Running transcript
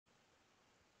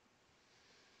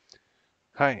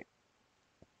Hi,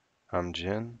 I'm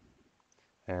Jin,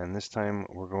 and this time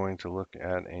we're going to look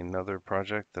at another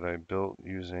project that I built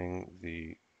using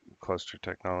the cluster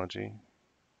technology.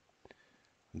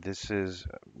 This is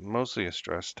mostly a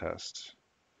stress test.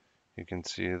 You can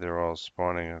see they're all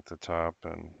spawning at the top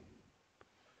and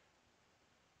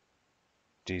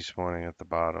despawning at the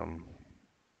bottom.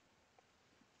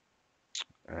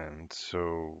 And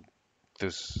so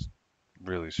this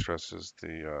really stresses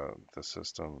the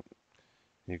system.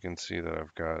 You can see that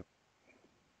I've got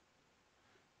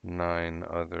 9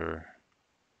 other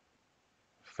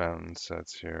fountain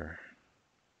sets here.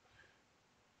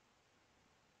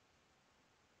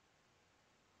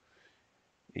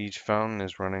 Each fountain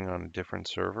is running on a different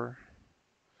server.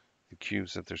 The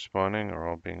cubes that they're spawning are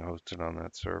all being hosted on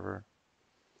that server.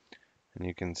 And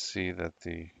you can see that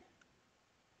the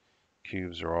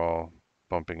cubes are all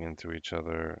bumping into each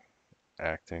other,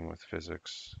 acting with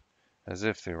physics as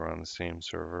if they were on the same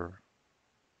server.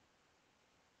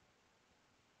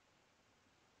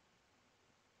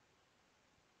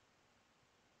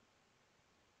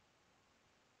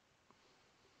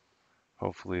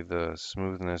 Hopefully the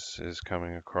smoothness is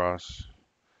coming across.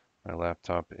 My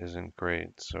laptop isn't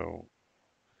great, so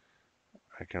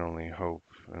I can only hope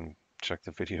and check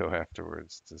the video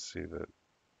afterwards to see that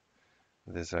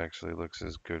this actually looks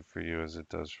as good for you as it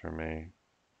does for me.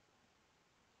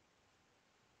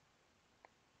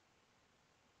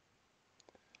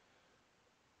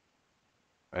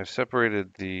 I've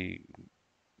separated the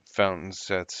fountain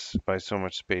sets by so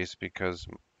much space because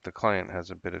the client has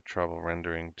a bit of trouble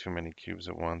rendering too many cubes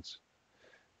at once.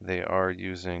 They are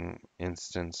using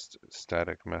instanced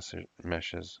static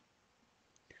meshes,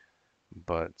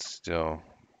 but still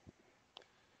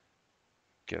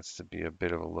gets to be a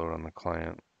bit of a load on the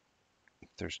client if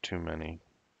there's too many.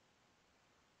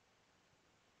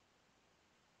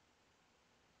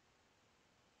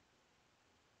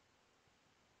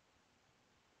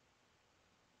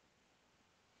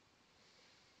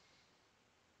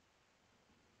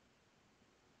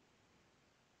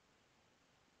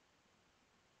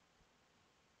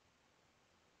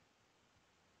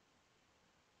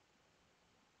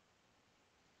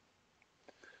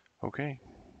 Okay,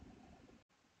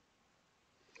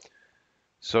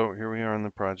 so here we are in the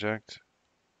project.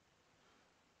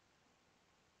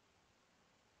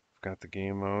 I've got the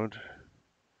game mode.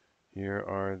 Here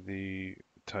are the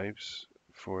types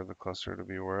for the cluster to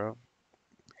be aware of.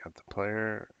 You've got the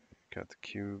player, you've got the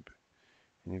cube,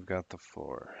 and you've got the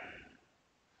floor.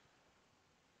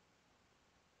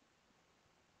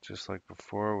 Just like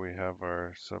before, we have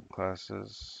our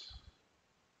subclasses,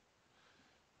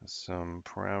 some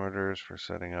parameters for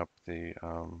setting up the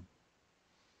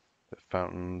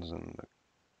fountains and the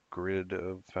grid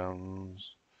of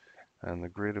fountains, and the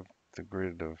grid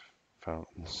of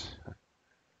fountains.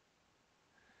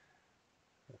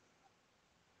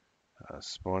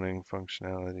 Spawning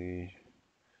functionality,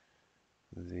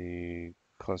 the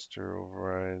cluster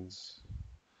overrides,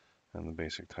 and the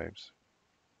basic types.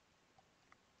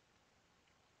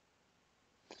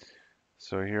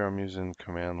 So here I'm using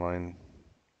command line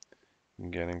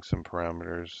and getting some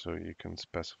parameters so you can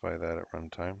specify that at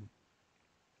runtime.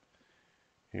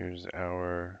 Here's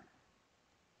our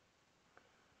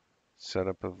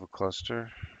setup of the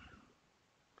cluster.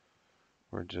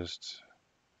 We're just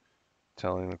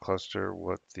telling the cluster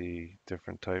what the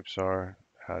different types are,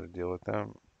 how to deal with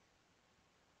them.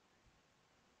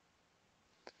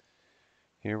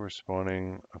 Here we're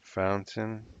spawning a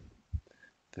fountain.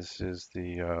 This is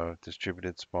the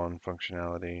distributed spawn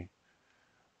functionality.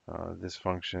 This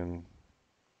function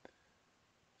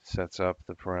sets up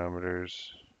the parameters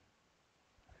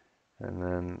and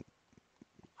then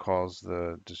calls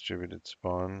the distributed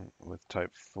spawn with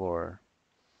type floor.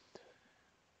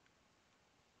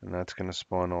 And that's going to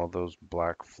spawn all those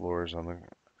black floors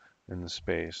in the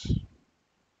space.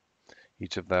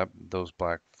 Each of those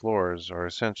black floors are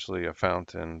essentially a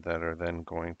fountain that are then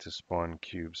going to spawn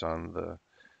cubes on the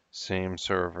same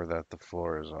server that the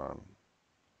floor is on.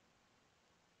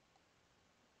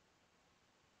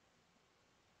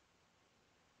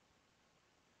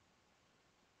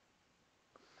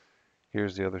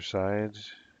 Here's the other side.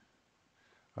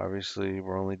 Obviously,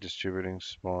 we're only distributing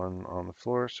spawn on the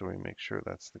floor, so we make sure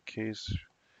that's the case.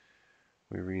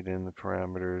 We read in the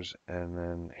parameters, and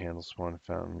then handle spawn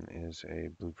fountain is a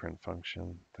blueprint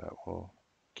function that we'll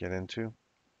get into.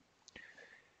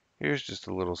 Here's just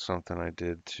a little something I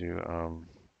did to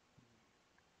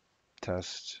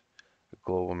test the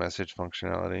global message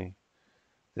functionality.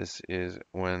 This is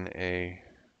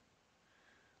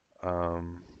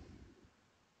um,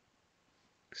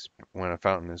 when a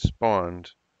fountain is spawned,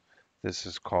 this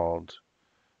is called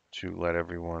to let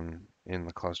everyone in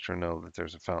the cluster know that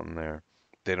there's a fountain there.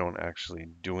 They don't actually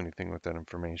do anything with that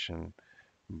information,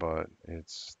 but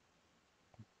it's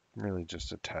really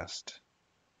just a test.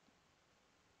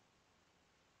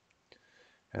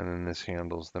 And then this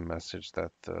handles the message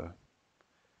that the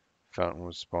fountain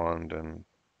was spawned, and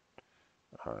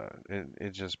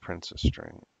it just prints a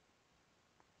string.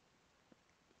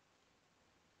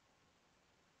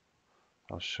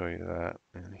 I'll show you that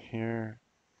in here.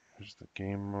 Here's the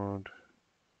game mode.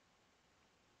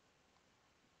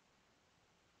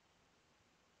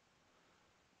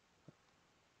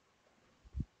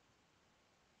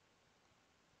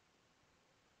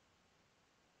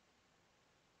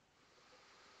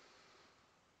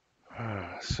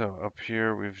 So up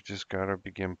here we've just got our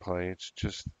begin play. It's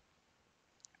just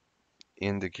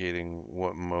indicating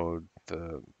what mode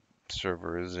the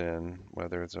server is in,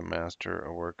 whether it's a master,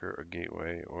 a worker, a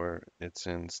gateway, or it's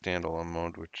in standalone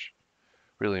mode, which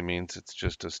really means it's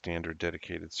just a standard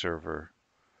dedicated server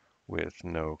with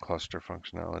no cluster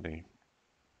functionality.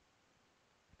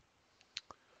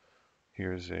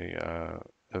 Here's a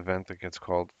event that gets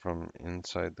called from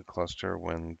inside the cluster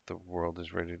when the world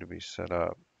is ready to be set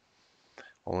up.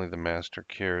 Only the master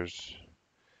cares,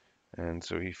 and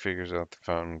so he figures out the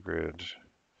fountain grid,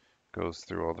 goes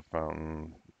through all the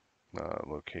fountain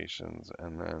locations,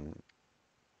 and then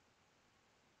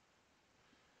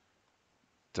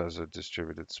does a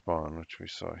distributed spawn, which we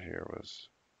saw here was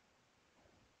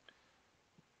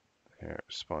here,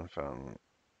 spawn fountain.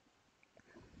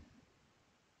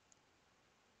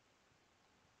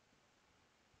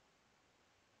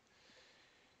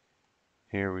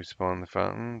 Here we spawn the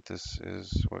fountain. This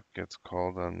is what gets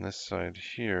called on this side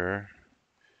here.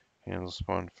 Handle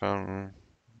spawn fountain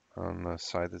on the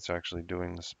side that's actually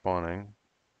doing the spawning.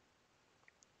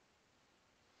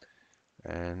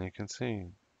 And you can see,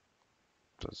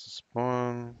 does the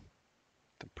spawn,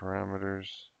 the parameters.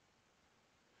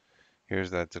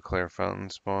 Here's that declare fountain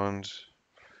spawned.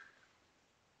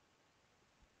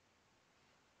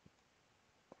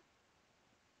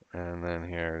 And then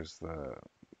here's the,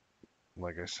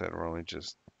 like I said, we're only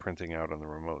just printing out on the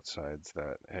remote sides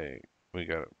that, hey, we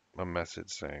got a message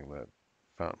saying that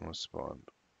fountain was spawned.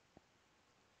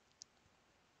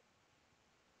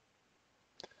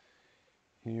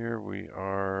 Here we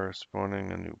are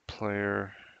spawning a new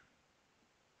player.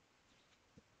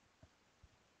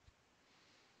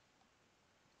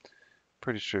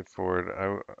 Pretty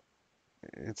straightforward.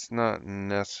 It's not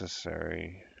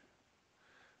necessary.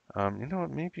 You know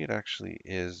what? Maybe it actually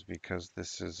is because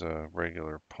this is a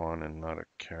regular pawn and not a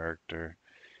character.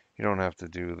 You don't have to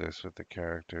do this with the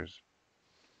characters,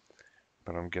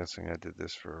 but I'm guessing I did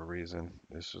this for a reason.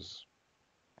 This was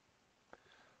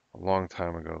a long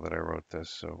time ago that I wrote this,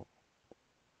 so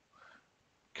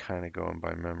kind of going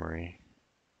by memory.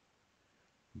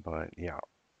 But yeah,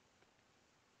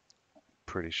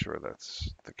 pretty sure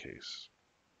that's the case.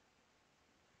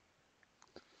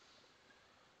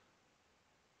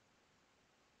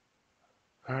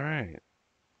 All right,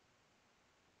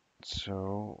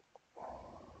 so I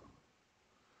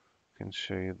can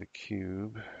show you the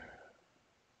cube.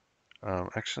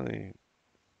 Actually,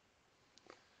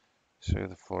 show you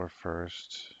the floor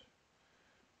first.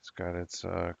 It's got its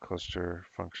cluster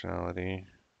functionality.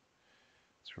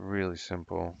 It's really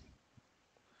simple.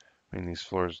 I mean, these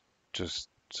floors just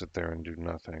sit there and do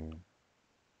nothing.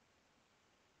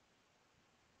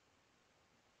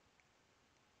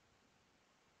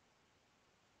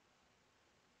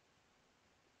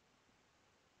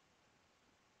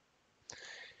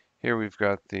 Here we've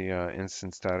got the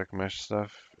instant static mesh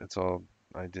stuff. It's all,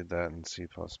 I did that in C++,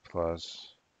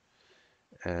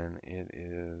 and it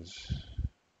is,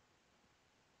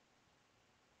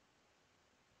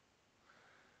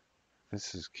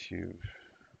 this is cube.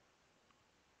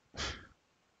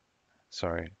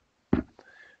 Sorry.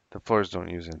 The floors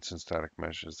don't use instant static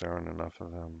meshes. There aren't enough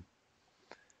of them,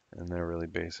 and they're really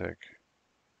basic.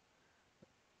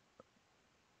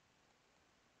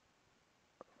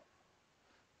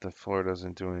 The floor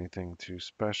doesn't do anything too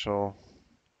special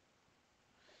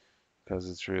because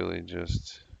it's really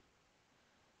just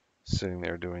sitting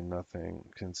there doing nothing.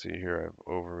 You can see here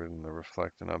I've overridden the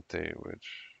reflect and update, which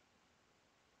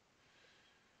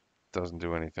doesn't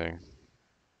do anything.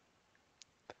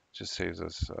 Just saves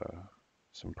us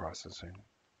some processing.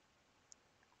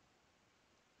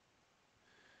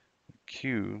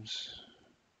 Cubes,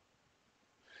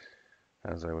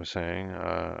 as I was saying,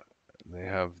 they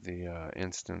have the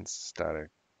instance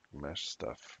static mesh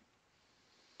stuff.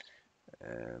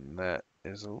 And that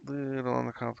is a little on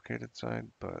the complicated side,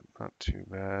 but not too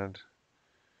bad.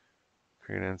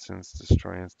 Create instance,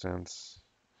 destroy instance.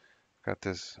 Got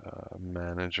this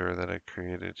manager that I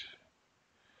created,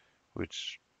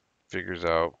 which figures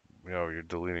out, you're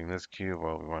deleting this cube.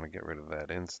 Well, we want to get rid of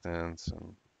that instance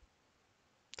and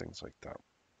things like that.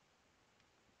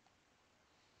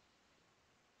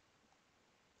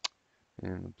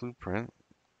 In the blueprint,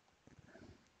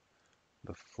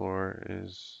 the floor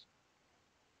is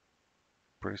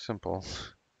pretty simple.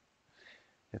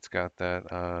 It's got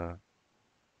that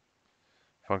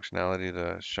functionality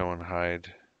to show and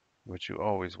hide, which you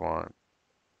always want,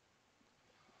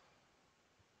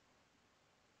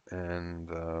 and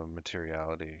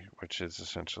materiality, which is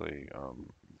essentially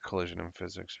collision and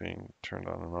physics being turned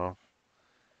on and off.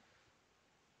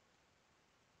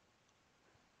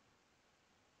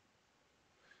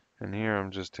 And here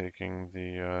I'm just taking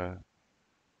the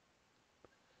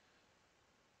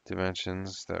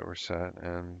dimensions that were set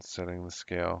and setting the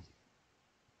scale.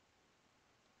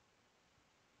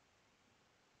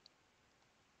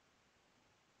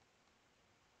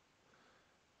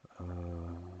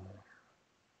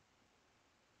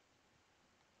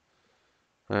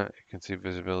 You can see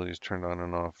visibility is turned on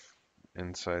and off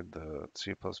inside the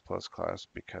C++ class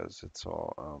because it's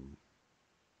all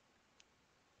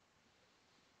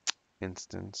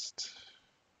instanced.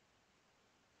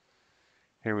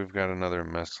 Here we've got another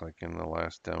mess like in the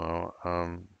last demo.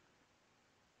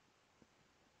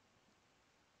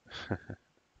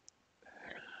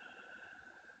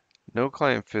 No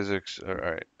client physics. All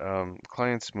right.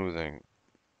 Client smoothing.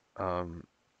 Um,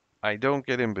 I don't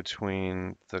get in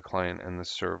between the client and the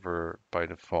server by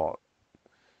default.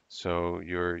 So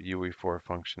your UE4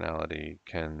 functionality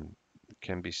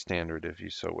can be standard if you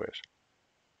so wish.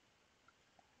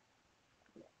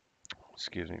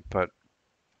 Excuse me. But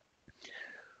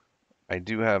I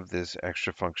do have this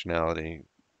extra functionality,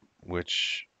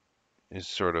 which is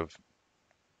sort of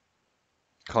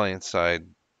client-side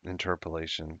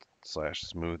interpolation slash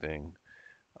smoothing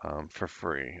for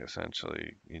free.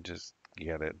 Essentially, you just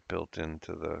get it built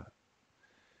into the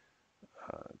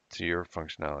to your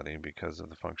functionality because of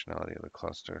the functionality of the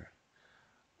cluster.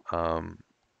 Um,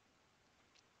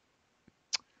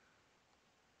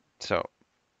 so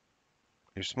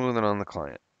you're smoothing on the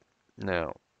client.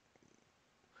 Now,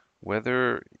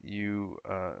 whether you,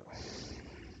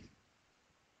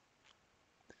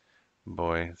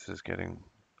 boy, this is getting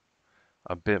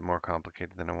a bit more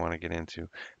complicated than I want to get into,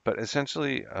 but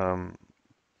essentially,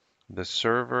 the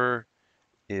server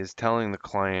is telling the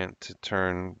client to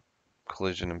turn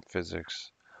collision and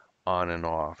physics on and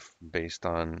off based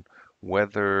on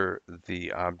whether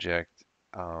the object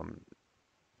um,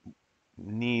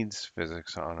 needs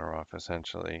physics on or off,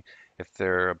 essentially. If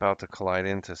they're about to collide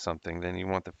into something, then you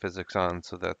want the physics on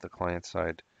so that the client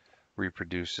side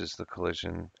reproduces the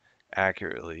collision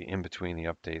accurately in between the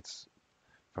updates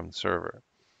from the server.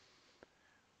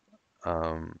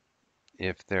 Um,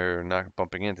 if they're not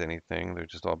bumping into anything, they're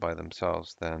just all by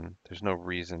themselves, then there's no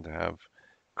reason to have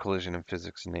collision and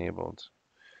physics enabled.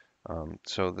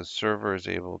 So the server is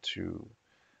able to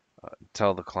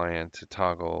tell the client to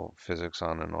toggle physics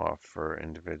on and off for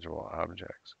individual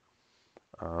objects.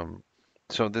 Um,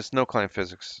 so this no client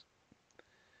physics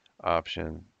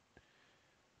option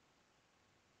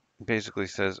basically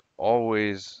says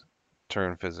always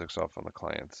turn physics off on the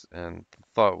clients. And the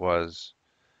thought was,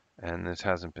 and this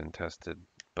hasn't been tested,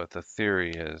 but the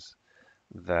theory is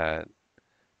that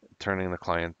turning the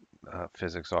client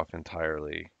physics off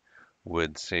entirely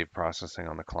would save processing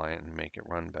on the client and make it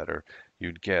run better.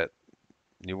 You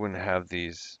wouldn't have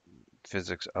these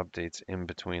physics updates in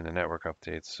between the network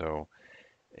updates, so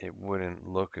it wouldn't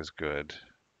look as good,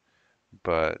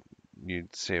 but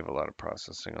you'd save a lot of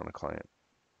processing on the client,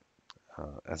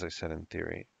 as I said in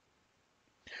theory.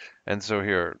 And so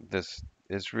here, this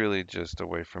is really just a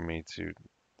way for me to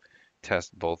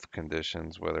test both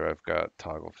conditions, whether I've got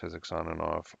toggle physics on and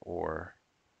off or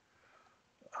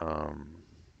um,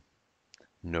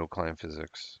 no client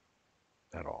physics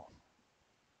at all.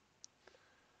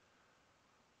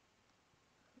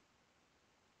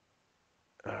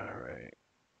 All right,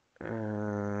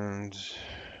 and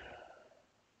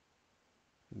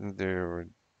there were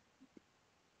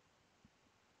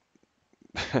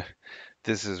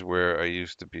this is where I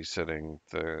used to be setting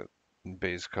the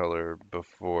base color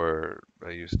before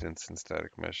I used instant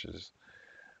static meshes.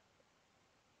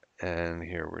 And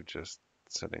here we're just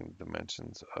setting the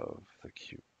dimensions of the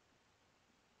cube.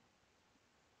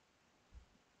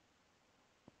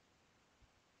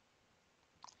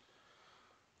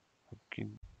 Okay.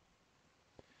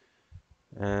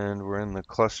 And we're in the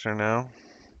cluster now.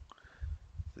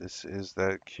 This is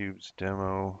that cube's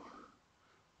demo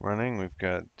running. We've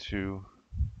got two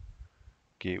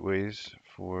gateways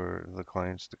for the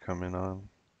clients to come in on.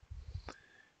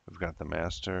 We've got the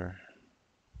master,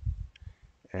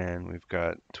 and we've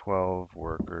got 12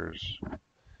 workers.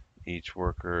 Each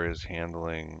worker is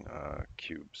handling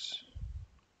cubes.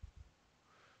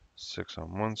 6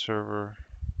 on one server,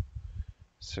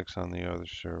 6 on the other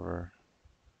server.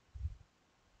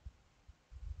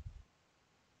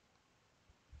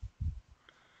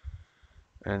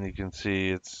 And you can see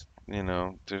it's,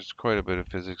 there's quite a bit of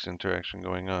physics interaction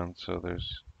going on, so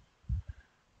there's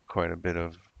quite a bit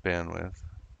of bandwidth.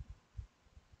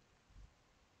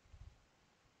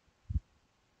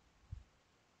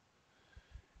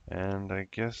 And I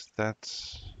guess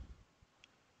that's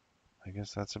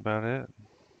about it.